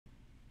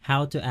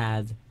How to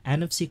add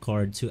NFC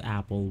card to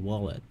Apple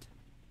Wallet.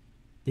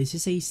 This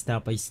is a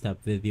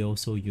step-by-step video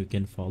so you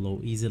can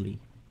follow easily.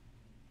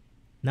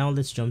 Now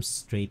let's jump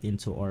straight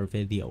into our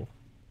video.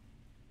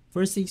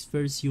 First things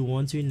first, you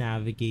want to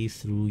navigate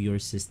through your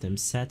system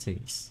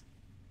settings.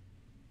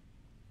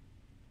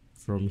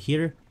 From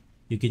here,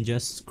 you can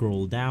just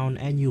scroll down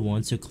and you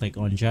want to click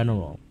on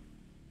General.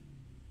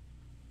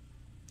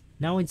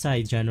 Now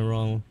inside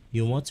General,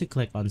 you want to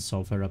click on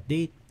Software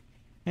Update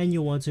and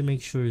you want to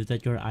make sure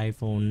that your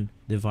iPhone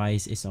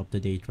device is up to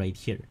date right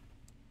here.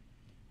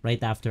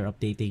 Right after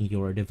updating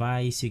your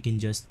device, you can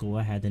just go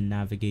ahead and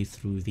navigate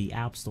through the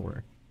App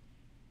Store.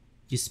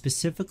 You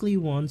specifically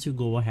want to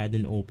go ahead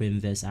and open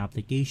this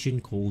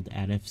application called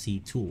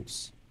NFC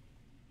Tools.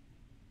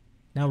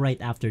 Now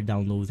right after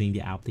downloading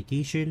the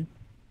application,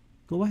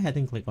 go ahead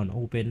and click on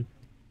Open,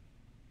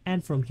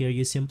 and from here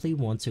you simply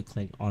want to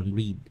click on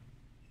Read.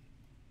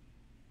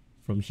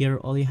 From here,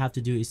 all you have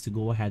to do is to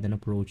go ahead and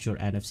approach your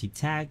NFC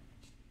tag,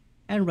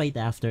 and right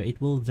after, it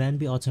will then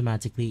be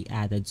automatically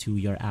added to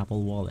your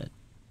Apple Wallet.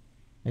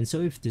 And so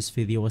if this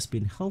video has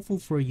been helpful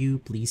for you,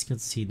 please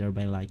consider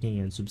by liking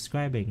and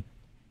subscribing.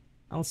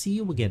 I'll see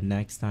you again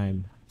next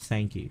time.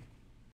 Thank you.